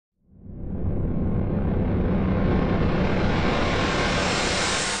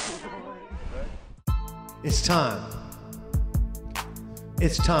It's time.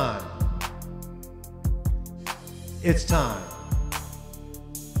 It's time. It's time.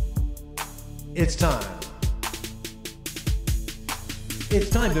 It's time.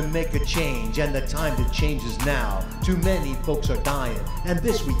 It's time to make a change, and the time to change is now. Too many folks are dying, and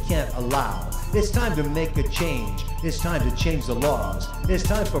this we can't allow. It's time to make a change. It's time to change the laws. It's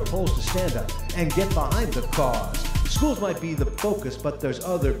time for polls to stand up and get behind the cause. Schools might be the focus, but there's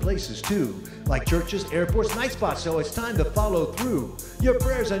other places too, like churches, airports, night spots, so it's time to follow through. Your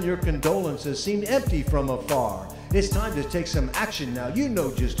prayers and your condolences seem empty from afar. It's time to take some action now, you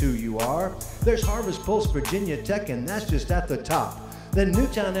know just who you are. There's Harvest Post, Virginia Tech, and that's just at the top. Then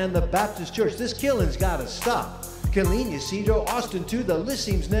Newtown and the Baptist Church, this killing's gotta stop. Killeen, Ysidro, Austin too, the list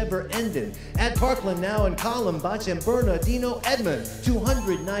seems never ending. At Parkland now and Columbine, San Bernardino, Edmond,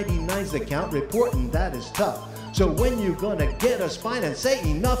 299's the count, reporting that is tough. So when you gonna get a spine and say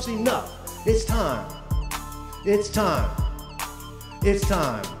enough's enough? It's time. It's time. It's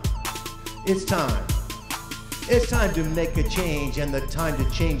time. It's time. It's time to make a change, and the time to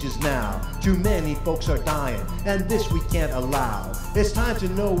change is now. Too many folks are dying, and this we can't allow. It's time to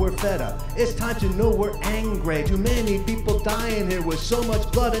know we're fed up. It's time to know we're angry. Too many people dying here with so much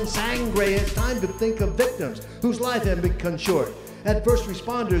blood and sangre. It's time to think of victims whose lives have been cut short. Add first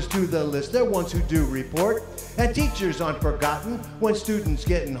responders to the list, they're ones who do report. And teachers aren't forgotten when students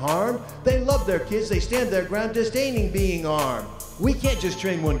getting harmed. They love their kids, they stand their ground, disdaining being armed. We can't just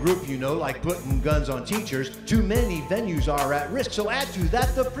train one group, you know, like putting guns on teachers. Too many venues are at risk, so add to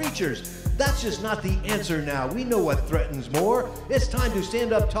that the preachers. That's just not the answer now, we know what threatens more. It's time to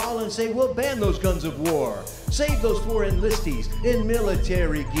stand up tall and say we'll ban those guns of war. Save those for enlistees in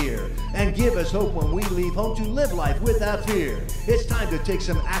military gear, and give us hope when we leave home to live life without fear. It's time to take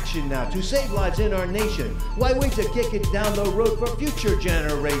some action now to save lives in our nation. Why wait to kick it down the road for future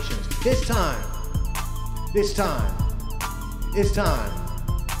generations? It's time. It's time. It's time.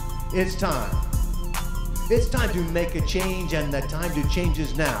 It's time. It's time to make a change, and the time to change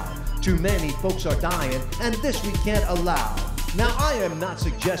is now. Too many folks are dying, and this we can't allow. Now I am not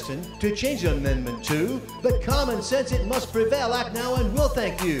suggesting to change Amendment 2, but common sense it must prevail. Act now and we'll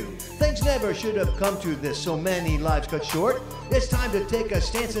thank you. Things never should have come to this, so many lives cut short. It's time to take a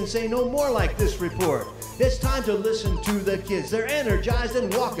stance and say no more like this report. It's time to listen to the kids, they're energized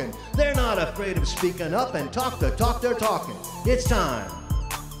and walking. They're not afraid of speaking up and talk the talk they're talking. It's time.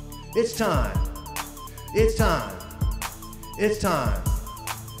 It's time. It's time. It's time.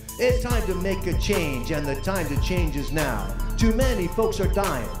 It's time to make a change, and the time to change is now. Too many folks are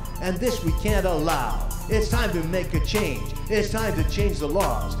dying, and this we can't allow. It's time to make a change. It's time to change the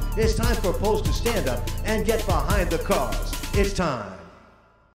laws. It's time for polls to stand up and get behind the cause. It's time.